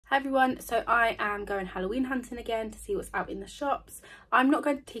Hi everyone, so I am going Halloween hunting again to see what's out in the shops. I'm not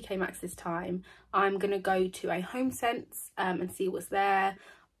going to TK Maxx this time. I'm going to go to a Homesense and see what's there.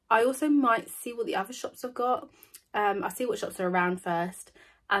 I also might see what the other shops have got. I'll see what shops are around first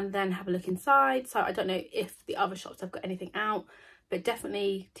and then have a look inside. So I don't know if the other shops have got anything out, but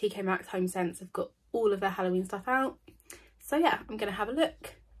definitely TK Maxx, Homesense have got all of their Halloween stuff out. So yeah, I'm going to have a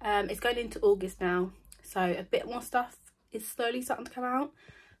look. It's going into August now, so a bit more stuff is slowly starting to come out.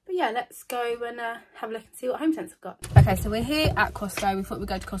 But yeah, let's go and have a look and see what Homesense have got. Okay, so we're here at Costco. We thought we'd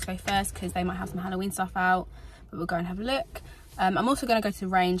go to Costco first because they might have some Halloween stuff out, but we'll go and have a look. I'm also going to go to The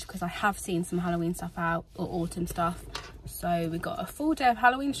Range because I have seen some Halloween stuff out, or autumn stuff. So we've got a full day of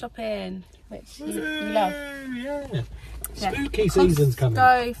Halloween shopping, which you love. Yeah. Spooky season's coming.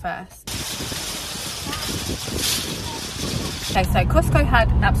 Go first. Okay, so Costco had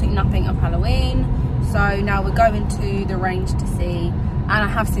absolutely nothing of Halloween. So now we're going to The Range to see. And I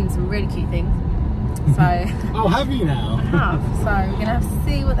have seen some really cute things. So oh, have you now? I have. So we're gonna have to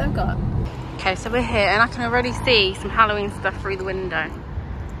see what they've got. Okay, so we're here and I can already see some Halloween stuff through the window.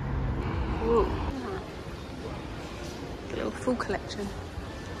 Ooh. A little full collection.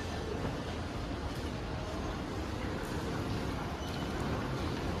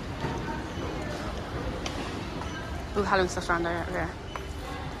 Ooh, Halloween stuff around there. Yeah.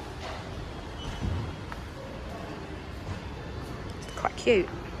 Quite cute.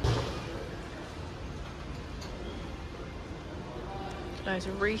 Loads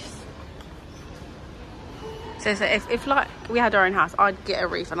of wreaths. So if like we had our own house, I'd get a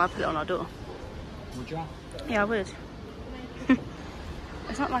wreath and I'd put it on our door. Would you? Yeah, I would.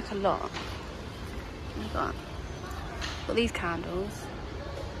 It's not like a lot. We've got these candles.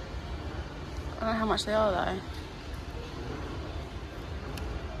 I don't know how much they are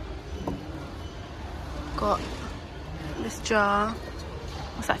though. Got this jar.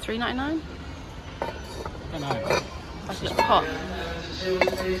 What's that, $3.99? I don't know. Like a little pot.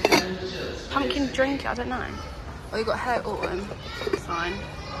 Pumpkin drink, I don't know. Oh, you got Hello Autumn sign.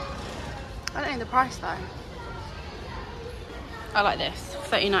 I don't know the price though. I like this,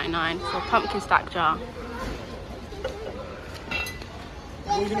 $30.99 for a pumpkin stack jar.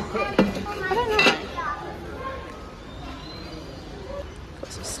 What are you going to put? I don't know.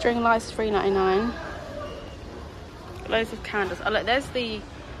 Got some string lights, $3.99. Loads of candles. Oh look, there's the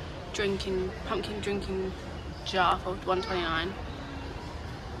pumpkin drinking jar for $1.29.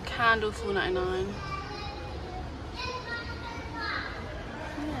 Candle $4.99.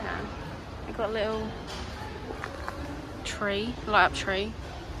 Yeah, I got a little tree, light up tree.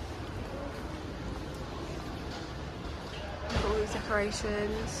 Got all these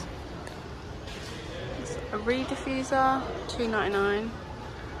decorations. It's a reed diffuser, $2.99.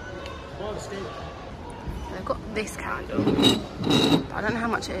 Oh, it's good. They've got this candle, but I don't know how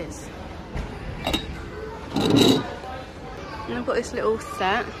much it is. And I've got this little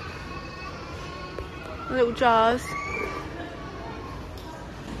set, little jars.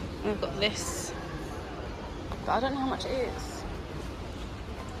 And I've got this, but I don't know how much it is.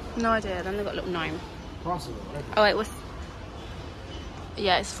 No idea. Then they've got a little gnome. Oh wait,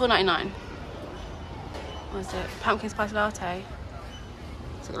 yeah, it's $4.99. What is it? Pumpkin spice latte.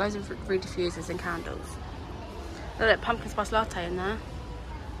 So got loads of reed diffusers and candles. Look, pumpkin spice latte in there.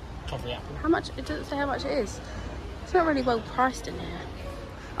 Coffee apple. How much? It doesn't say how much it is. It's not really well priced in here.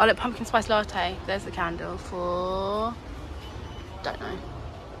 Oh look, pumpkin spice latte. There's the candle for, don't know,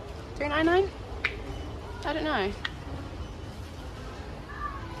 $3.99? I don't know.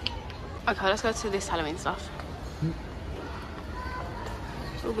 Okay, let's go to this Halloween stuff.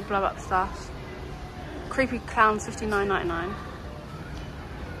 It's all the blow up stuff. Creepy clowns, $59.99.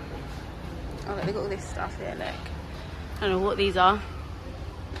 Oh look, they've got all this stuff here, look. I don't know what these are.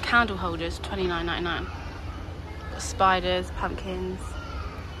 Candle holders, $29.99. Got spiders, pumpkins.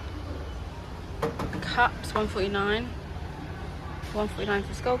 Cups, $1.49. $1.49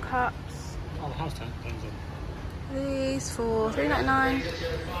 for skull cups. Oh, the house tent turns in. These for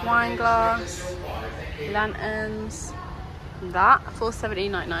 $3.99. Wine glass. Lanterns. That for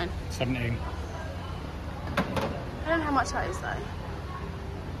 $17.99. 17. I don't know how much that is though.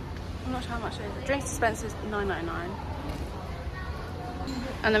 I'm not sure how much it is. Drinks dispensers, $9.99.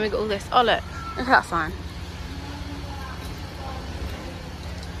 And then we got all this. Oh look at that sign.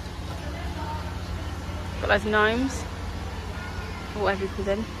 Got loads of gnomes. Or whatever you call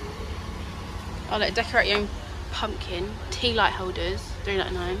them. Oh look, decorate your own pumpkin. Tea light holders,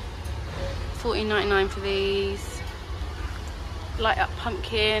 $3.99. $14.99 for these. Light up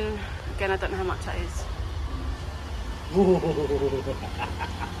pumpkin. Again, I don't know how much that is.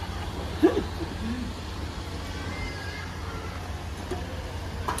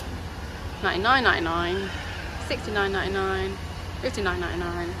 $99.99, $69.99,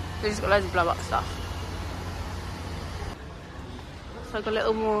 $59.99. They just got loads of blow up stuff. So I got a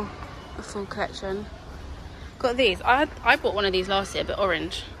little more, a full collection. Got these. I bought one of these last year, but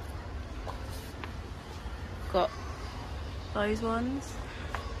orange. Got those ones.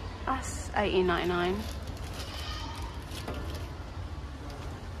 That's $18.99.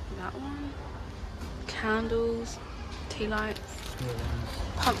 That one. Candles, tea lights,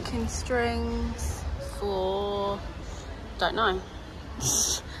 pumpkin strings for, don't know.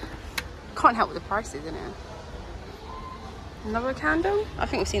 Can't help with the prices, innit? Another candle. I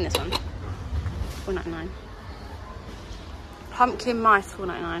think we've seen this one. $4.99. Pumpkin mice,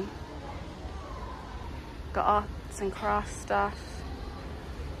 $4.99. Got arts and crafts stuff.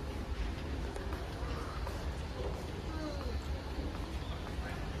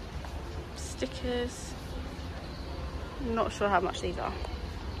 Stickers. Not sure how much these are.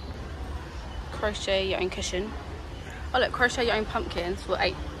 Crochet your own cushion. Oh look, crochet your own pumpkins for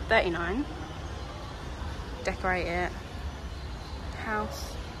 $8.39. Decorate it.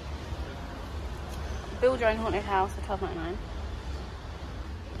 House. Build your own haunted house for $12.99.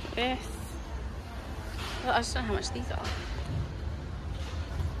 This. Well, I just don't know how much these are.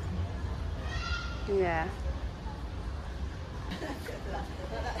 Yeah.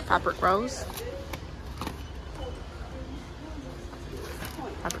 Fabric rolls.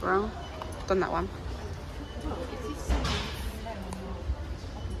 Fabric roll. Done that one.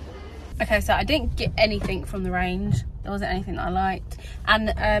 Okay, so I didn't get anything from the range. There wasn't anything that I liked, and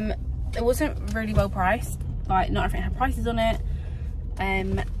it wasn't really well priced. Like, not everything had prices on it.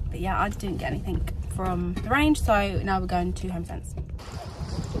 But yeah, I didn't get anything from the range, so now we're going to Homesense.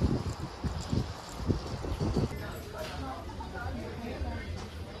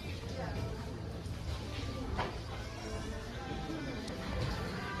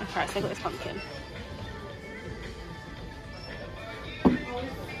 Okay, so I got this pumpkin.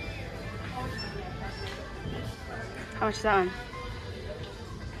 How much is that one?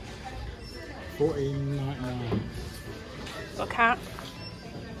 $14.99. Got a cat.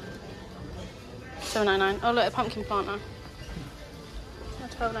 $7.99. Oh look, a pumpkin planter.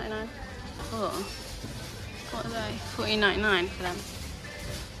 $12.99. Oh, what are they? $14.99 for them.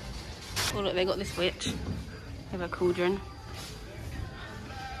 Oh look, they got this witch. They have a cauldron.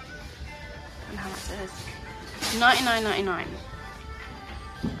 And how much it is? $99.99.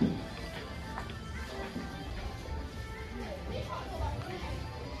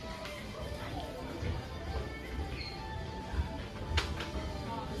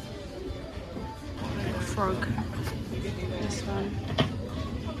 Frog. This one.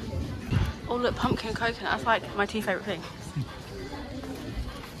 Oh look, pumpkin coconut. That's like my two favourite things.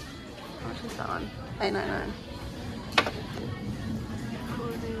 How much is that one? $8.99.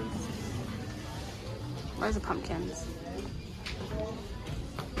 Where's the pumpkins?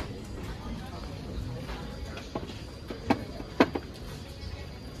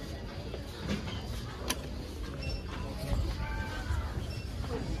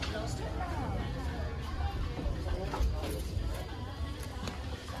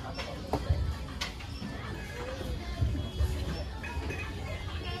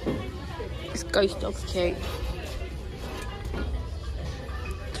 This ghost dog's cute.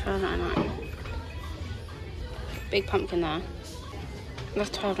 $12.99. Big pumpkin there. That's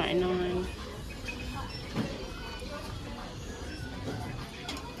 $12.99.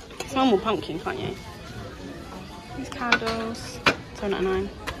 Smell more pumpkin, can't you? These candles, $12.99.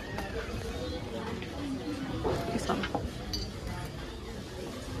 This one.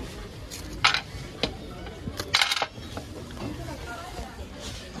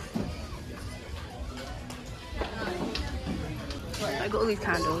 I got all these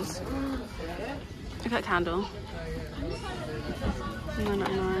candles. Look at that candle.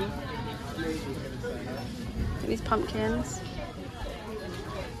 $9.99. These pumpkins.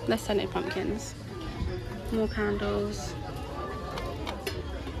 They're scented pumpkins. More candles.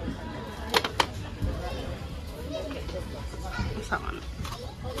 What's that one?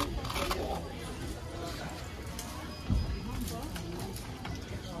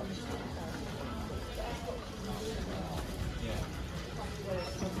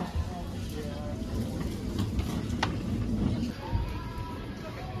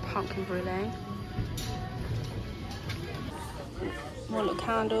 Pumpkin brulee. More little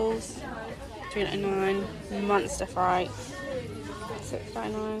candles. $3.99. Monster Fright.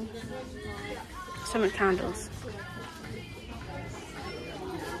 $6.99. So much candles.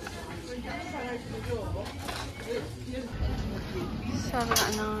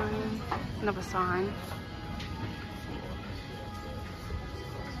 $7.99. Another sign.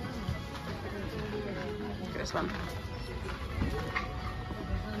 this one.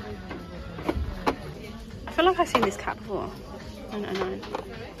 I feel like I've seen this cat before. 9.99.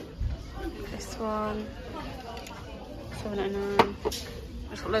 This one. 7.99.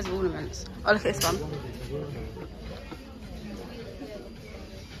 It's got loads of ornaments. Oh, look at this one.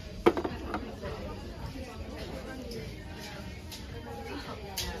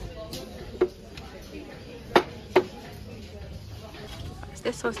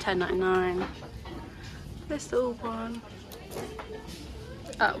 This one's 10.99. This little one.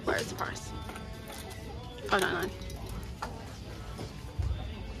 Oh, where is the price? 5.99.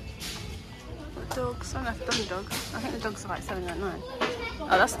 Dogs. I don't know if it's a dog. I think the dogs are like 7.99. Oh,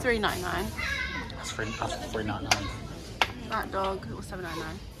 that's 3.99. That's $3.99. That dog was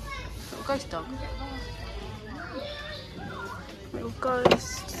 7.99. Little ghost dog. Little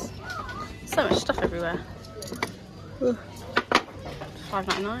ghosts. So much stuff everywhere. Ugh.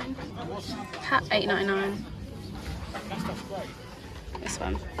 5.99. Cat 8.99. This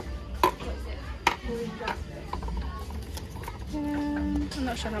one. I'm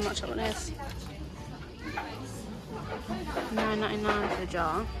not sure how much that one is. 9.99 for the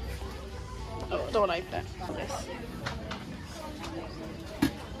jar. Oh, I don't want to open it. What's this?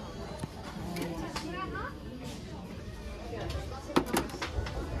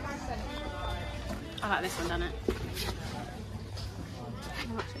 I like this one, don't it?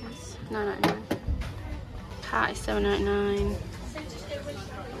 How much it is? 9.99. Cat is 7.99.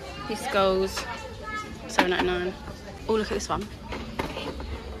 These skulls, 7.99. Oh, look at this one.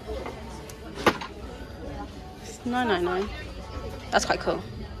 It's 9.99. That's quite cool.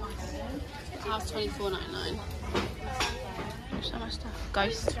 House 24.99. So much stuff.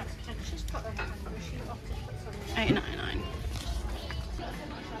 Ghost. 8.99.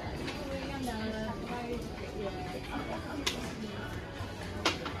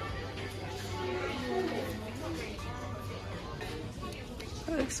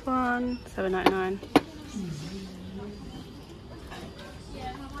 This one, 7.99.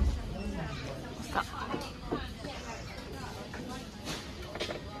 What's that?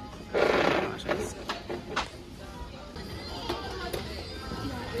 How much is this?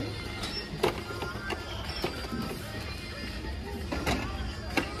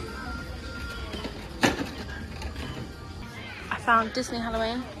 I found Disney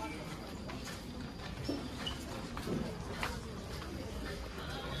Halloween.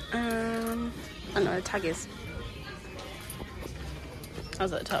 I don't know what the tag is. I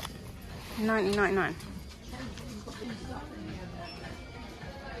was at the top. 19.99.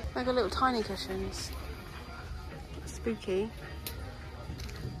 They got little tiny cushions. Spooky.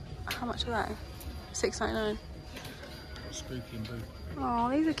 How much are they? 6.99. Spooky and boo. Oh,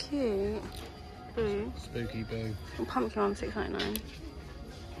 these are cute. Boo. Spooky boo. And pumpkin one, 6.99.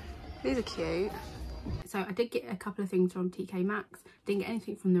 These are cute. So I did get a couple of things from Tk Maxx. Didn't get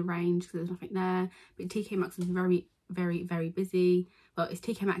anything from The Range because there's nothing there. But Tk Maxx was very, very, very busy. Well, it's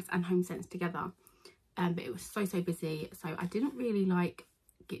Tk Maxx and Homesense together. But it was so busy. So I didn't really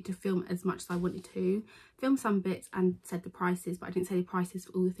get to film as much as I wanted to. Film some bits and said the prices, but I didn't say the prices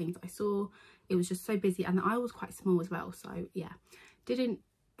for all the things that I saw. It was just so busy, and the aisle was quite small as well. So yeah, didn't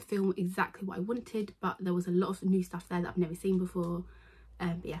film exactly what I wanted, but there was a lot of new stuff there that I've never seen before.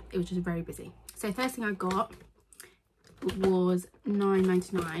 But yeah, it was just very busy. So first thing I got was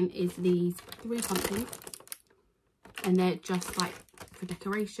 $9.99 is these 3 pumpkins, and they're just like for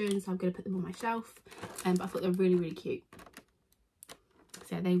decoration, so I'm going to put them on my shelf. But I thought they were really cute.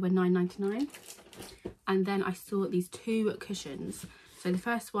 So they were $9.99. And then I saw these 2 cushions. So the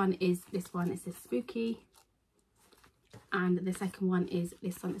first one is this one. It says spooky, and the second one is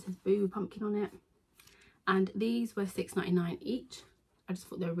this one that says boo with pumpkin on it. And these were $6.99 each. I just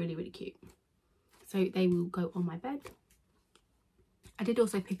thought they were really cute. So they will go on my bed. I did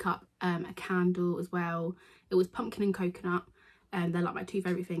also pick up a candle as well. It was pumpkin and coconut, and they're like my 2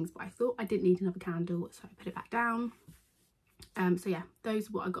 favourite things, but I thought I didn't need another candle, so I put it back down. So yeah, those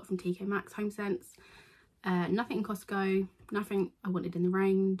are what I got from Tk Maxx, Homesense. Nothing in Costco, nothing I wanted in The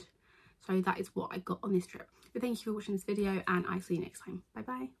Range. So that is what I got on this trip. But thank you for watching this video, and I'll see you next time. Bye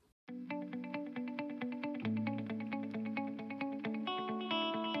bye.